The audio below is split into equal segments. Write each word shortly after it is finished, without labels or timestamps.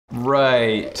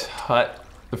Right. Hut,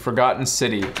 the Forgotten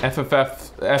City.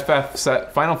 FF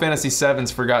set, Final Fantasy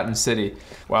VII's Forgotten City.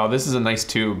 Wow, this is a nice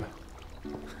tube.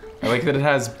 I like that it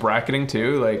has bracketing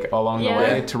too, like along the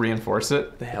way to reinforce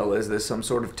it. The hell is this? Some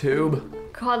sort of tube?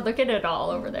 God, look at it all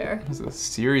over there. There's a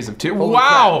series of tubes. Holy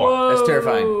Wow! crap. That's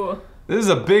terrifying. This is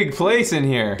a big place in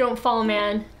here. Don't fall,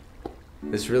 man.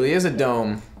 This really is a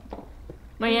dome.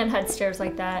 My aunt had stairs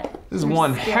like that. This is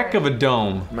one heck of a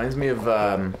dome. Reminds me of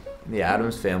the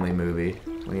Addams Family movie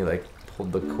when he like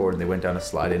pulled the cord and they went down a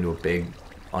slide into a big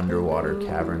underwater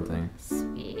cavern thing.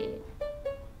 Sweet.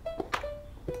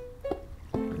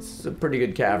 This is a pretty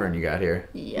good cavern you got here.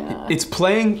 Yeah. It's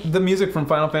playing the music from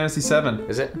Final Fantasy VII.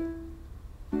 Is it?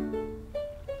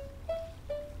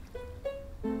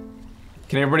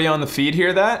 Can everybody on the feed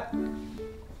hear that?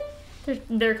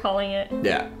 They're calling it.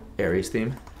 Yeah. Aeris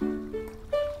theme.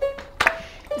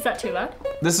 Is that too loud?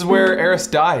 This is where Aeris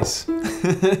dies. Do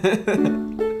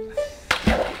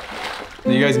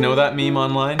you guys know that meme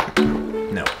online?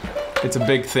 No. It's a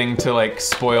big thing to like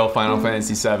spoil Final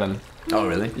Fantasy VII. Oh,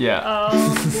 really? Yeah.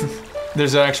 Oh.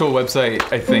 There's an actual website,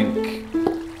 I think,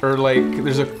 or like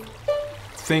there's a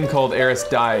thing called Aeris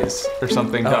Dies or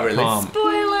something. Oh, really?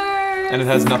 Spoilers! And it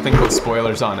has nothing but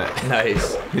spoilers on it.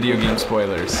 Nice. Video game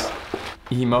spoilers.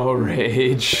 Emo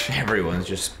rage. Everyone's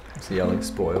just yelling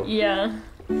spoil. Yeah.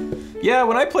 Yeah,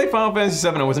 when I played Final Fantasy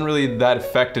VII, I wasn't really that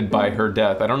affected by her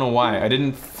death. I don't know why. I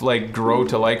didn't like grow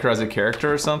to like her as a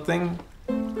character or something.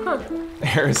 Huh.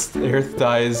 Aeris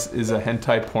Dies is a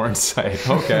hentai porn site.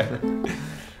 Okay.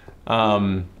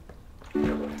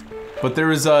 But there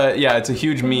was a, yeah, it's a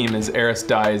huge meme is Aeris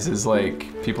Dies is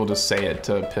like, people just say it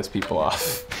to piss people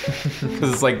off.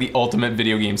 Because it's like the ultimate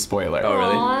video game spoiler. Oh,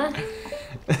 really?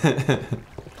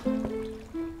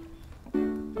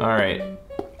 Alright.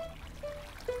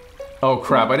 Oh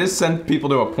crap, I just sent people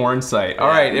to a porn site.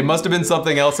 Alright, it must have been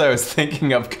something else I was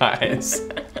thinking of, guys.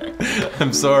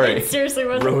 I'm sorry. It seriously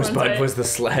was Rosebud was the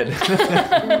sled.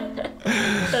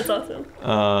 That's awesome.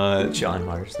 John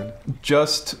Marston.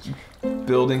 Just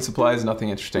building supplies, nothing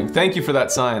interesting. Thank you for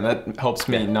that sign. That helps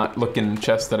me not look in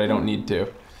chests that I don't need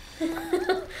to.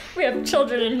 We have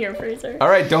children in here, Fraser.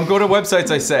 Alright, don't go to websites,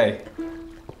 I say.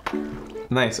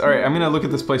 Nice. Alright, I'm gonna look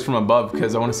at this place from above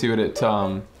because I want to see what it,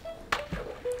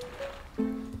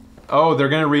 Oh, they're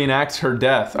gonna reenact her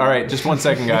death. Alright, just one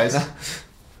second, guys.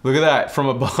 Look at that, from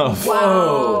above.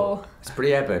 Wow. It's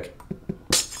pretty epic.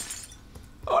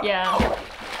 Yeah.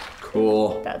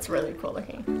 Cool. That's really cool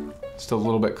looking. Just a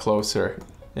little bit closer.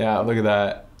 Yeah, look at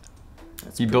that.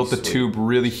 That's You built the sweet. tube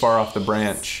really far off the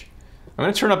branch. I'm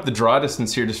gonna turn up the draw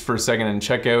distance here just for a second and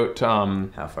check out,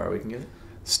 How far we can get it?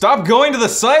 Stop going to the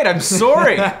site, I'm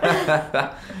sorry!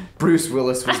 Bruce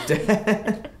Willis was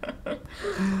dead.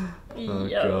 Oh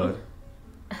Yo.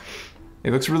 god.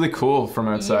 It looks really cool from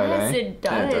outside, Yes, eh? it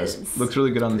does. Yeah, it does. Looks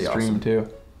really good on the Pretty stream awesome. too.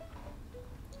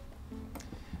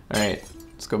 Alright,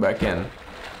 let's go back in.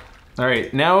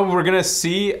 Alright, now we're gonna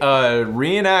see a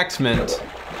reenactment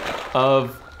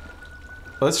of...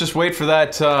 Let's just wait for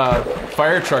that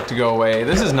fire truck to go away.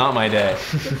 This is not my day.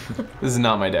 This is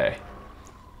not my day.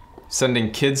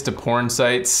 Sending kids to porn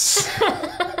sites.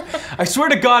 I swear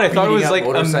to God, I thought it was like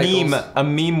a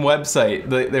meme website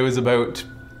that was about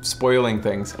spoiling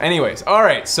things. Anyways,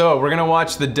 alright, so we're gonna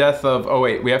watch the death of, oh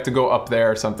wait, we have to go up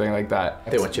there or something like that.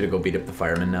 They want you to go beat up the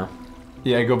firemen now.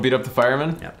 Yeah, go beat up the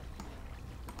fireman? Yeah.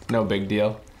 No big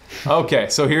deal. Okay,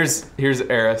 so here's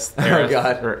Aeris. Oh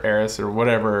god. Or Aeris or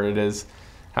whatever it is.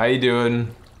 How you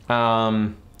doing?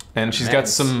 And she's got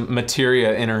some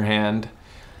materia in her hand.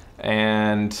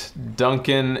 And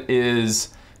Duncan is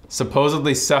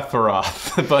supposedly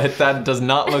Sephiroth, but that does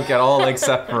not look at all like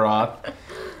Sephiroth.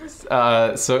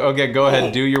 So, okay, go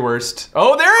ahead, do your worst.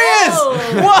 Oh, there he is!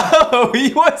 Whoa,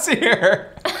 he was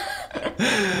here!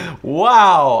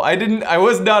 Wow, I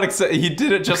was not excited. He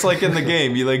did it just like in the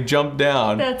game. He like jumped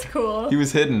down. That's cool. He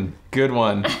was hidden. Good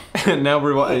one. Now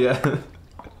we're, yeah.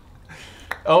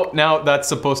 Oh, now that's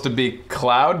supposed to be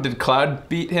Cloud. Did Cloud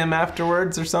beat him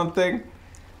afterwards or something?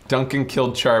 Duncan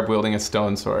killed Charb wielding a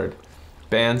stone sword.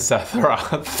 Ban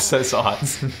Sephiroth, says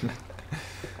Odds.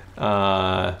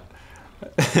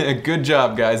 Good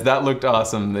job, guys. That looked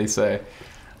awesome, they say.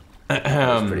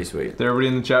 That was pretty sweet. Did everybody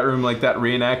in the chat room like that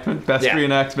reenactment? Best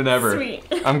reenactment ever. Sweet.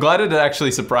 I'm glad it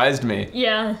actually surprised me.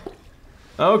 Yeah.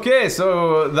 Okay,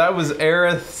 so that was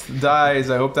Aerith Dies.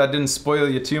 I hope that didn't spoil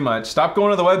you too much. Stop going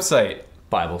to the website.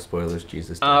 Bible spoilers,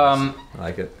 Jesus. I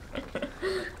like it.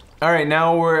 All right,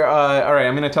 now we're, all right,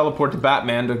 I'm gonna teleport to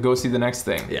Batman to go see the next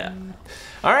thing. Yeah.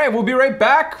 All right, we'll be right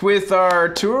back with our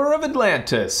tour of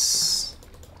Atlantis.